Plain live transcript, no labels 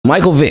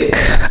Michael Vick,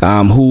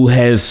 who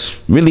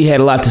has really had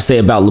a lot to say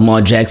about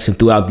Lamar Jackson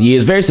throughout the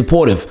years, very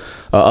supportive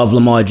of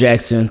Lamar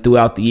Jackson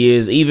throughout the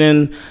years.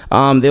 Even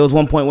there was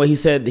one point where he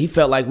said he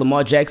felt like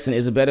Lamar Jackson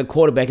is a better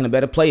quarterback and a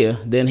better player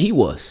than he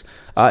was.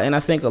 And I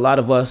think a lot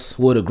of us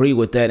would agree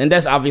with that. And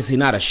that's obviously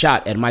not a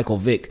shot at Michael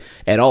Vick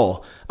at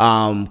all,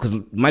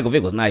 because Michael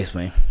Vick was nice,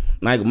 man.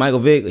 Michael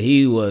Vick,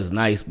 he was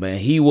nice, man.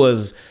 He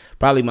was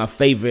probably my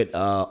favorite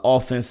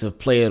offensive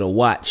player to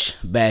watch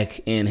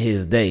back in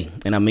his day.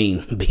 And I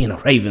mean, being a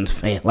Ravens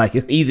fan, like,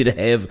 it's easy to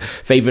have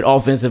favorite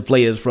offensive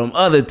players from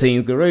other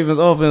teams, because Ravens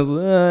offense,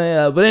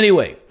 yeah. But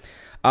anyway,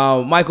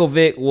 Michael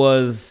Vick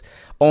was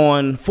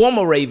on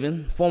former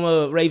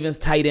Ravens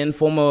tight end,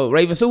 former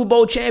Ravens Super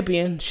Bowl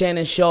champion,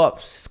 Shannon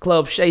Sharp's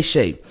club, Shay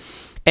Shay.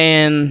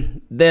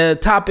 And the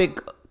topic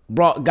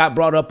got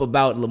brought up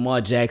about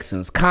Lamar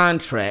Jackson's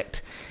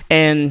contract.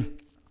 And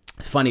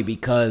it's funny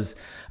because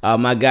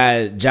my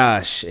guy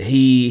Josh,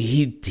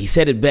 he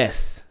said it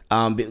best,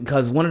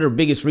 because one of the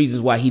biggest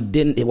reasons why he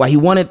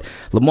wanted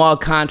Lamar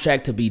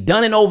contract to be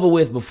done and over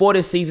with before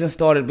the season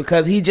started,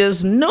 because he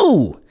just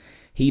knew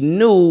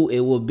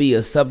it would be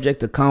a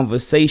subject of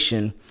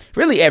conversation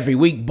really every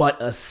week, but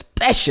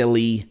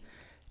especially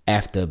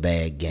after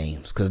bad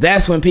games, because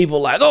that's when people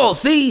are like, oh,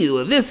 see,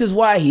 this is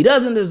why he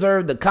doesn't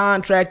deserve the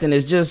contract, and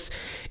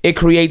it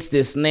creates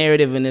this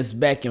narrative and this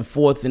back and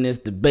forth and this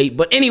debate.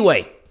 But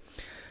anyway,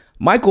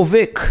 Michael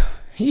Vick,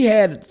 he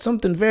had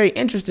something very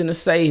interesting to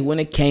say when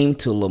it came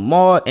to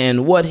Lamar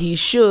and what he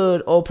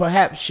should or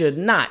perhaps should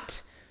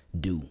not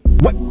do.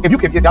 What if I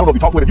don't know if you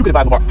talk with him, you could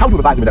advise Lamar, how would you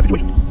advise him in that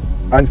situation?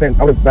 I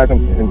understand. I would advise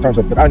him in terms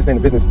of, I understand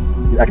the business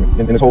acumen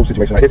in this whole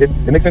situation. Right? It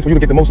makes sense for you to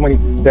get the most money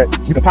that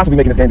you can possibly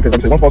make in this game, because,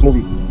 like you said, one false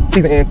movie,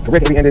 season end,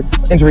 career can be ended,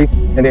 injury,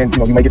 and then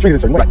you might get treated a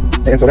certain way.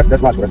 And so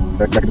that's logical.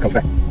 That can become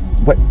fact.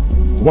 But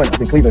one, I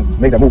think Cleveland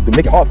made that move to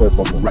make it hard for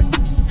Baltimore. Right.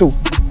 Two,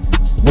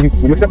 when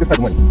you accept this type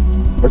of money,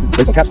 versus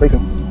based on cap space,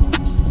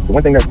 the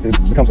one thing that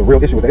becomes a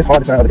real issue with it, it's hard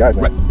to sign other guys.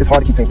 Right. It's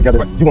hard to keep things together.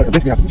 Right. You want to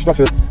eventually have to be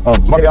structured. I'll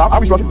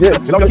restructure. Yeah.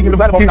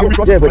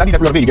 I need that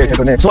real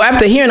video. So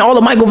after hearing all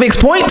of Michael Vick's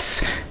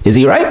points, is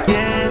he right?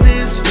 Yeah,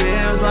 this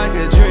feels like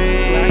a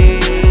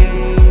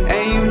dream.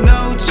 And you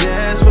know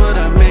just what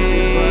I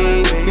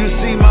mean. You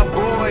see my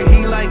boy,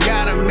 he like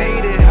gotta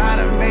made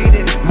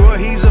it. Boy,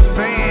 he's a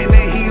fan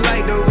and he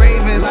like the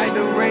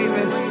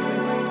Ravens.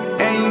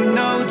 And you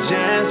know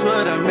just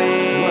what I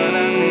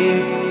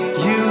mean.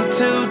 You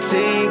two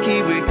team,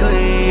 keep it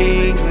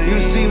clean. You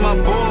see my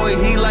boy,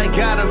 he like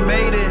gotta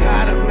made it.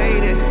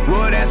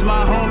 Boy, that's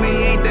my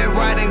homie, ain't that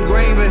right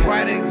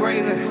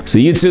engraving. So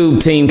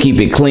YouTube team, keep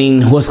it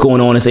clean. What's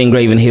going on? It's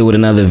Ingraven here with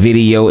another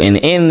video. And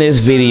in this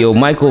video,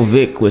 Michael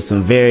Vick with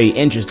some very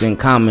interesting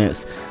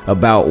comments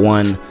about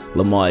one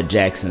Lamar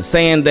Jackson,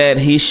 saying that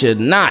he should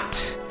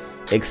not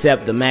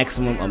accept the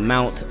maximum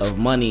amount of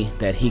money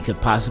that he could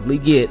possibly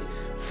get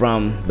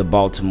from the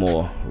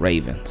Baltimore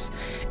Ravens.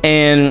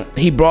 And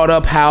he brought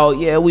up how,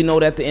 yeah, we know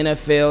that the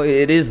NFL,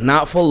 it is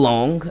not for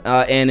long,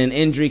 and an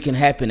injury can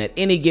happen at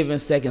any given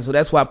second. So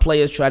that's why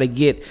players try to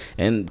get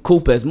and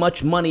coop as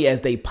much money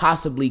as they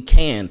possibly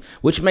can,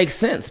 which makes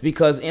sense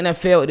because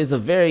NFL, it is a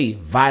very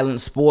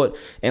violent sport.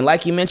 And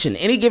like you mentioned,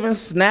 any given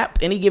snap,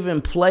 any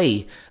given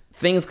play,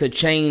 things could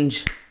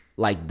change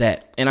like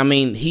that. And I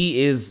mean,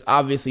 he is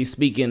obviously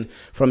speaking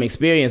from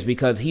experience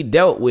because he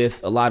dealt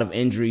with a lot of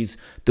injuries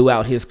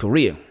throughout his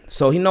career.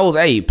 So he knows,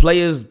 hey,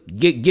 players,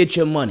 get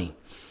your money.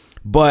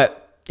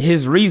 But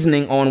his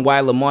reasoning on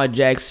why Lamar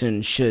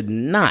Jackson should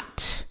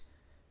not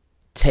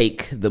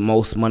take the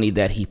most money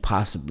that he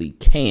possibly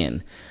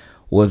can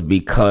was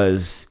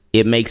because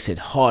it makes it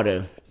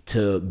harder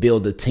to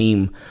build a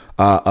team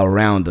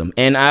around him.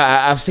 And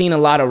I've seen a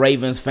lot of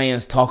Ravens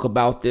fans talk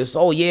about this.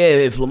 Oh, yeah,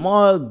 if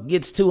Lamar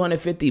gets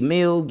 $250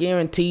 million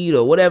guaranteed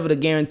or whatever the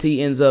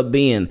guarantee ends up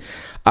being,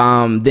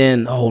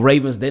 then, oh,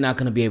 Ravens, they're not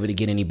going to be able to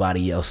get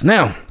anybody else.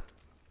 Now,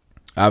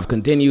 I've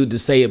continued to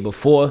say it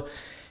before,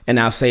 and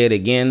I'll say it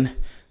again.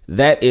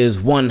 That is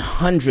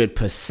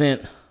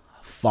 100%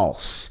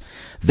 false.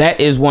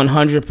 That is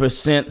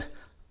 100%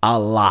 a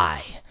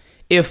lie.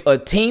 If a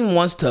team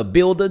wants to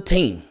build a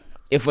team,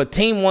 if a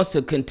team wants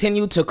to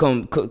continue to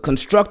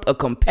construct a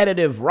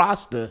competitive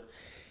roster,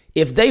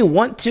 if they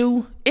want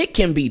to, it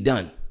can be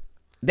done.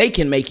 They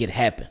can make it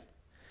happen.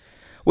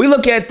 We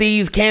look at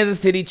these Kansas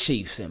City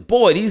Chiefs, and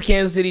boy, these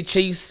Kansas City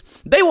Chiefs,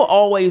 they were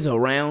always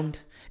around.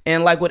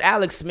 And like with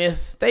Alex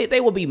Smith, they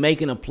will be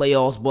making the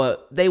playoffs,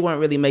 but they weren't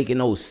really making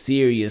no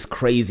serious,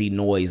 crazy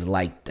noise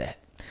like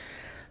that.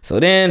 So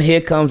then here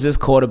comes this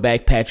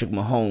quarterback, Patrick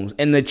Mahomes.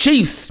 And the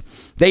Chiefs,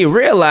 they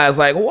realize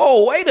like,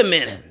 whoa, wait a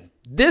minute.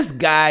 This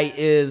guy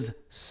is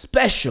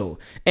special.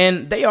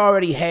 And they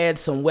already had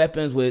some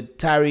weapons with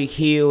Tyreek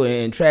Hill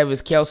and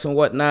Travis Kelce and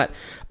whatnot.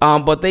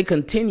 But they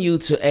continue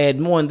to add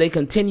more, and they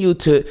continue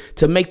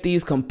to make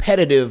these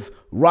competitive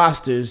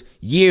rosters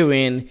year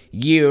in,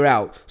 year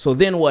out. So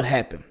then what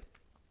happened?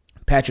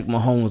 Patrick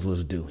Mahomes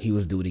was due. He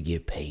was due to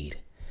get paid.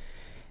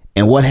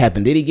 And what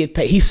happened? Did he get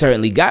paid? He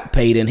certainly got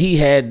paid, and he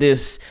had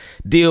this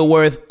deal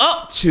worth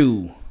up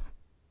to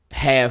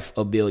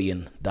 $500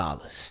 million.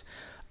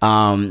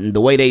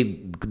 The way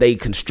they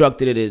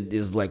constructed it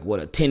is like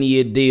what, a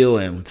 10-year deal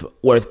and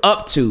worth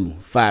up to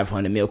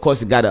 $500 million. Of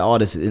course, it got all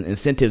this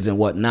incentives and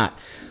whatnot.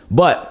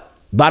 But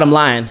bottom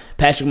line,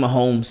 Patrick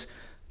Mahomes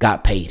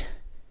got paid,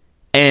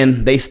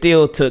 and they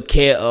still took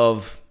care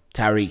of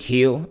Tyreek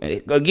Hill.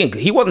 Again,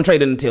 he wasn't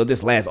traded until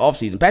this last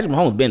offseason. Patrick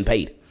Mahomes been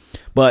paid,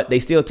 but they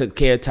still took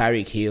care of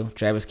Tyreek Hill,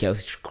 Travis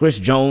Kelce, Chris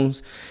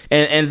Jones,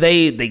 and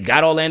they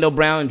got Orlando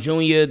Brown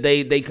Jr.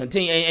 They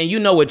continue, and you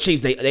know what,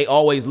 Chiefs, they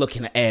always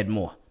looking to add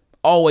more.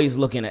 Always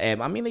looking to add.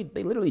 I mean,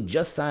 they literally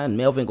just signed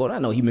Melvin Gordon. I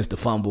know he missed a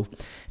fumble,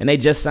 and they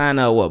just signed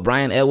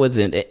Brian Edwards.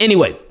 And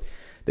anyway,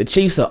 the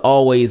Chiefs are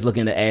always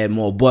looking to add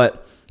more.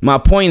 But my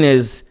point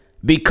is,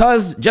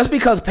 just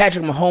because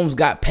Patrick Mahomes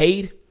got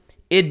paid,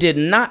 it did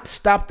not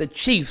stop the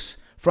Chiefs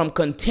from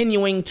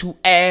continuing to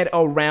add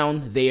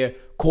around their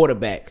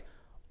quarterback,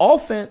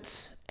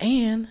 offense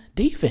and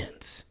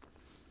defense.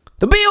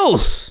 The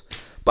Bills,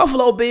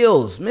 Buffalo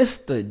Bills,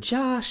 Mr.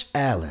 Josh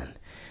Allen.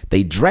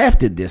 They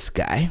drafted this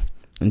guy.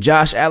 And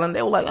Josh Allen,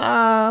 they were like,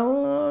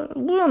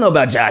 we don't know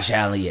about Josh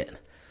Allen yet.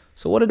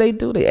 So what did they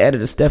do? They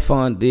added a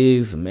Stephon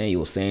Diggs,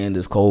 Emmanuel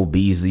Sanders, Cole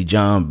Beasley,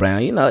 John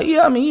Brown. You know how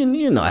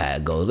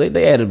it goes.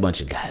 They added a bunch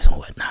of guys and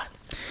whatnot.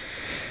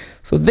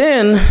 So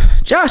then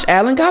Josh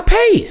Allen got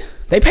paid.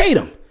 They paid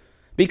him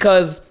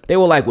because they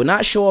were like, we're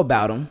not sure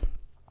about him.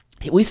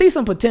 We see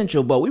some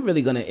potential, but we're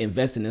really going to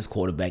invest in this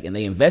quarterback. And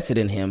they invested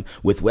in him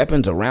with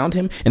weapons around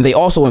him. And they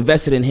also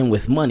invested in him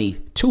with money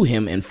to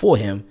him and for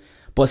him.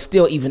 But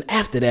still, even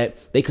after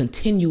that, they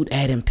continued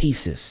adding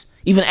pieces.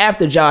 Even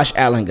after Josh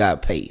Allen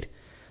got paid.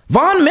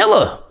 Von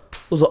Miller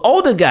was an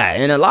older guy.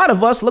 And a lot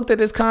of us looked at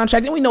this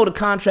contract, and we know the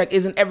contract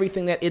isn't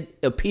everything that it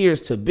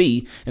appears to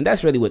be. And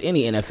that's really with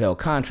any NFL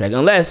contract,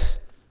 unless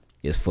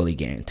it's fully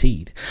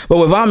guaranteed. But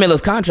with Von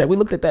Miller's contract, we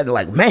looked at that and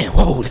like, man,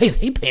 whoa,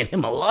 they paying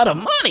him a lot of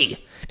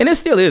money. And it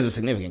still is a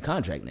significant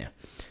contract now.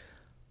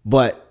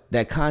 But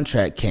that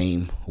contract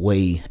came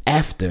way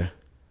after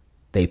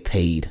they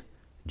paid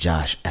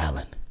Josh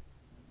Allen.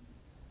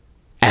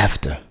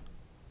 After.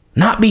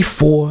 Not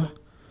before.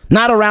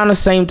 Not around the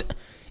same time.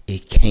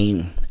 It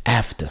came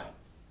after.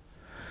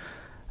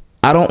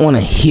 I don't want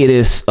to hear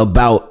this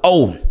about,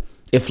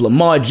 if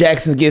Lamar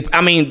Jackson gets... I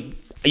mean,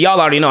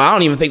 y'all already know, I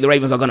don't even think the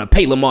Ravens are going to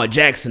pay Lamar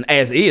Jackson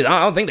as is.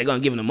 I don't think they're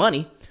going to give him the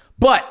money.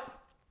 But,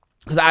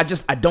 because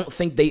I don't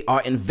think they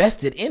are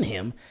invested in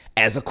him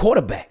as a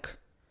quarterback.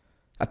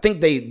 I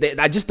think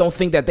I just don't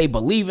think that they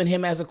believe in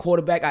him as a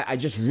quarterback. I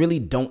just really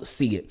don't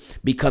see it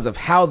because of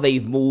how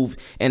they've moved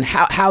and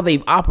how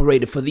they've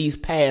operated for these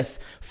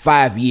past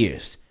 5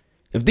 years.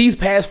 If these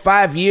past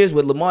 5 years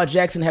with Lamar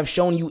Jackson have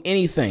shown you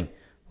anything,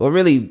 or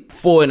really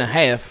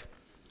 4.5,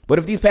 but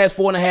if these past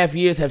 4.5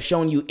 years have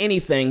shown you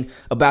anything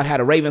about how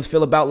the Ravens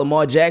feel about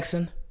Lamar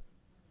Jackson,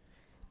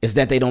 it's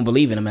that they don't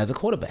believe in him as a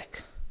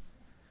quarterback.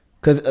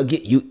 Because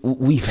again,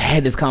 we've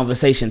had this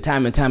conversation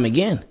time and time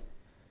again.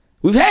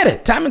 We've had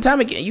it time and time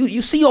again.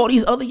 You see all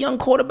these other young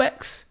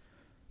quarterbacks.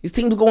 These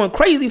teams are going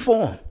crazy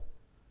for them.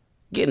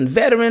 Getting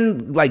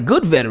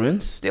good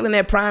veterans, still in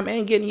their prime,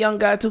 and getting young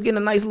guys too, getting a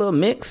nice little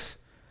mix.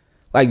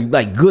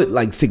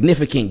 Good,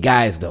 significant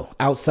guys, though.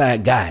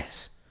 Outside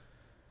guys.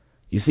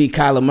 You see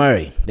Kyler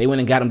Murray. They went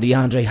and got him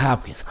DeAndre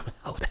Hopkins.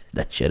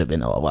 That should have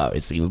been all wide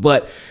receiver.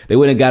 But they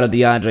went and got him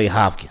DeAndre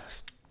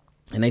Hopkins.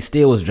 And they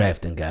still was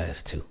drafting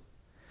guys, too.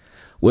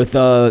 With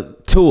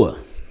Tua,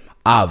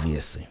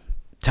 obviously.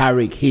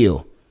 Tyreek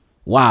Hill,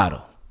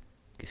 Waddle,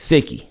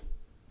 Gesicki.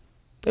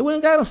 They went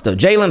and got him stuff.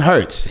 Jalen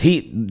Hurts,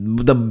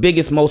 the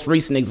biggest, most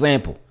recent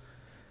example.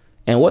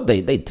 And what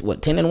they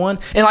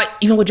 10-1? And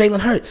even with Jalen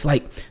Hurts,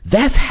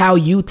 that's how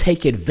you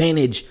take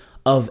advantage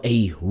of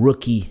a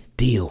rookie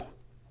deal.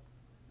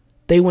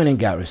 They went and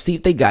got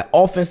received. They got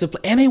offensive,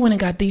 and they went and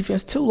got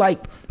defense too.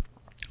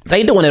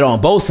 They doing it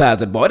on both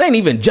sides of the ball. It ain't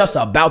even just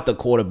about the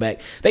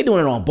quarterback. They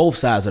doing it on both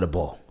sides of the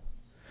ball.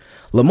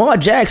 Lamar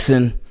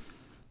Jackson.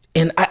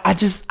 And I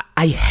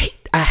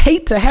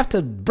hate to have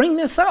to bring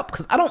this up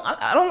because I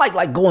don't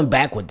like going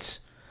backwards,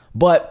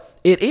 but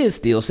it is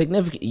still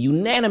significant.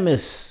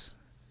 Unanimous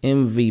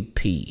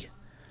MVP.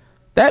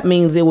 That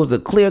means it was a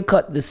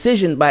clear-cut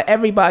decision by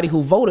everybody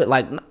who voted.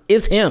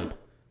 It's him.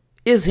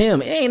 It's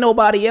him. It ain't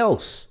nobody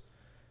else.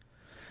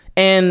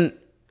 And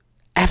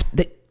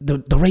after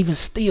the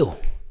Ravens they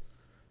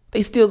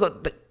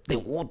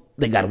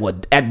got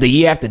what at the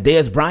year after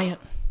Dez Bryant.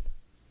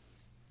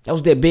 That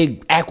was their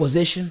big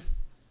acquisition.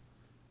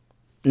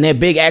 And their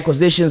big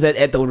acquisitions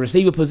at the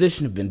receiver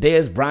position have been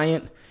Dez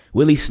Bryant,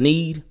 Willie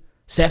Snead,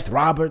 Seth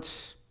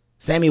Roberts,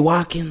 Sammy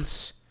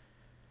Watkins.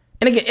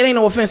 And again, it ain't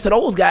no offense to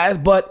those guys,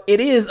 but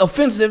it is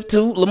offensive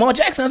to Lamar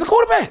Jackson as a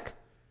quarterback.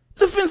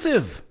 It's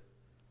offensive.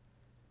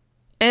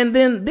 And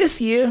then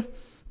this year,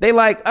 they all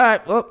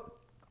right, well,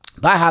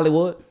 bye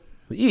Hollywood.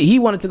 He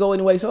wanted to go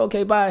anyway, so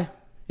okay, bye.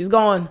 He's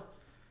gone.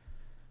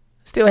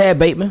 Still had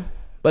Bateman.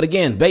 But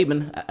again,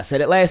 Bateman, I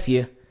said it last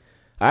year.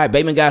 All right,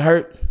 Bateman got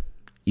hurt.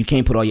 You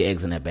can't put all your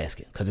eggs in that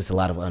basket because it's a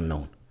lot of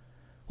unknown.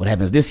 What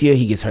happens this year,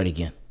 he gets hurt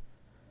again.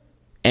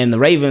 And the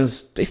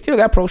Ravens, they still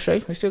got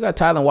Prochet. They still got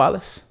Tylan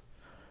Wallace.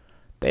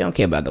 They don't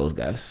care about those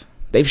guys.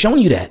 They've shown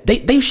you that.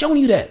 They've shown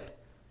you that.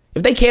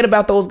 If they cared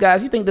about those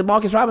guys, you think that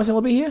Marcus Robinson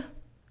will be here?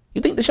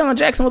 You think Deshaun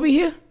Jackson will be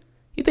here?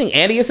 You think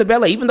Andy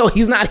Isabella, even though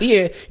he's not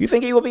here, you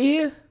think he will be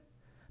here?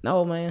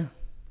 No, man.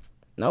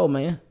 No,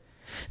 man.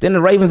 Then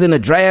the Ravens in the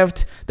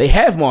draft, they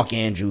have Mark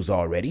Andrews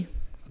already.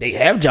 They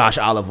have Josh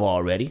Oliver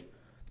already.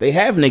 They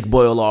have Nick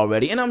Boyle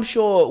already. And I'm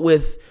sure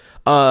with,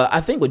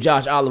 I think with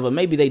Josh Oliver,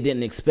 maybe they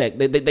didn't expect.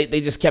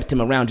 They just kept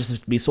him around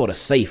just to be sort of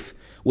safe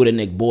with a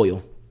Nick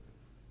Boyle.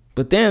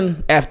 But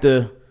then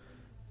after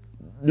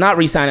not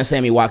re-signing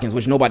Sammy Watkins,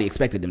 which nobody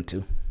expected them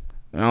to,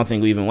 and I don't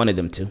think we even wanted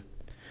them to,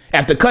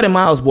 after cutting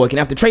Miles Boykin,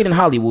 after trading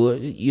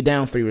Hollywood, you're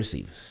down 3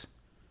 receivers.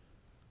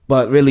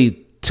 But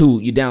really,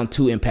 you're down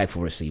 2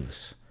 impactful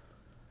receivers.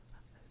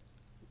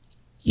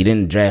 You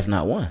didn't draft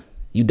not one.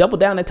 You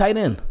doubled down at tight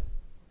end.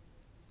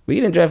 But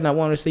you didn't draft not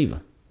one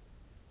receiver.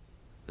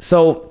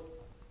 So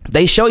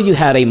they show you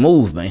how they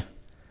move, man.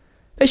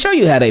 They show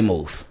you how they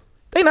move.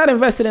 They not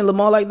invested in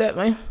Lamar like that,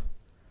 man.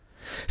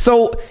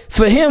 So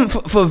for him,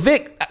 for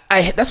Vick,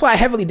 that's why I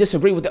heavily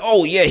disagree with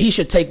oh yeah, he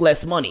should take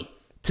less money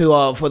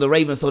for the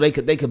Ravens so they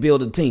could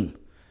build a team.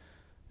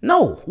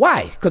 No,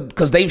 why?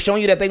 Because they've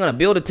shown you that they're gonna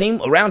build a team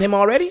around him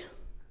already.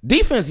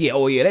 Defense, yeah,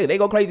 oh yeah, they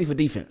go crazy for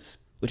defense.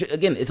 Which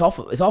again, it's all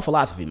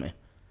philosophy, man.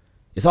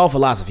 It's all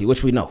philosophy,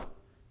 which we know.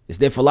 It's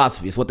their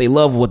philosophy. It's what they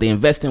love, what they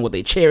invest in, what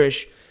they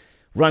cherish.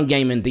 Run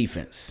game and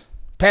defense.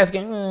 Pass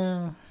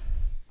game,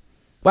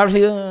 wide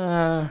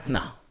receiver,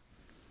 no.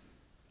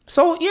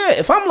 So yeah,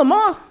 if I'm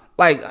Lamar,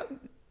 like,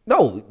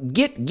 no,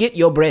 get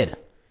your bread.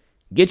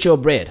 Get your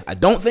bread. I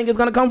don't think it's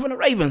gonna come from the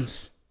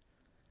Ravens,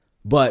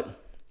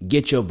 but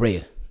get your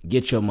bread.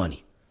 Get your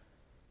money.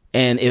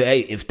 And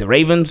if the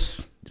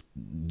Ravens,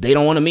 they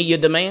don't want to meet your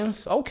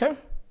demands, okay.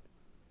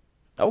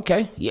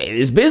 Okay, yeah,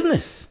 it's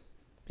business.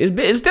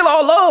 It's still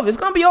all love. It's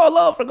gonna be all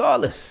love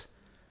regardless.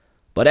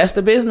 But that's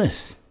the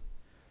business.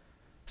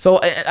 So,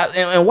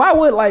 and why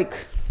would, like,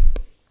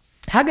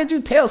 how could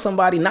you tell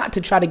somebody not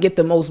to try to get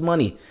the most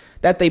money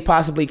that they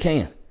possibly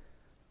can?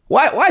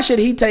 Why should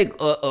he take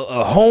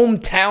a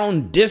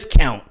hometown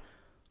discount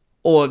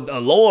or a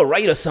lower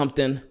rate or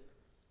something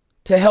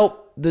to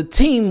help the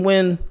team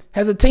when,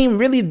 has the team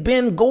really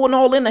been going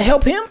all in to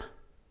help him?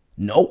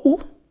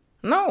 No,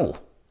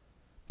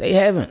 they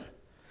haven't.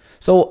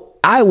 So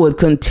I would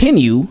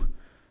continue,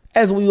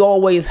 as we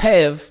always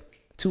have,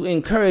 to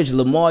encourage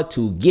Lamar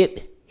to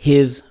get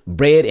his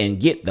bread and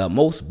get the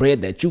most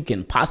bread that you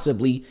can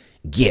possibly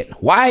get.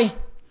 Why?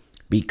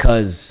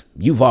 Because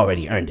you've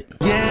already earned it.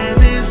 Yeah,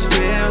 this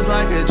feels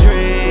like a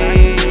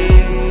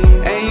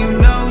dream, and you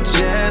know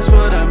just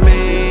what I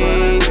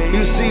mean.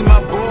 You see my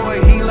boy,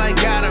 he like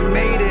gotta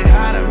made it.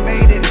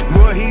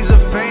 Boy, he's a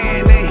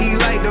fan and he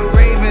like the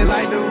Ravens,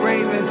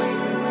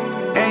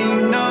 and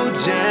you know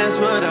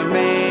just what I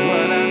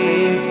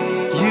mean.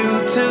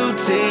 You too,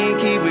 team,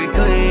 keep it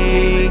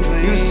clean.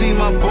 You see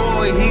my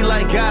boy, he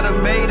like gotta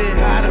made it.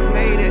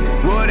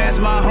 Boy,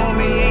 that's my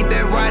homie, ain't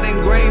that right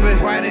engraving.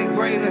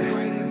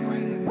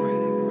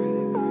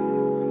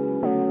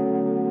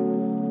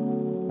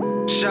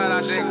 Shout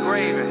out to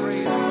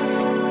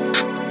Ingravenvids.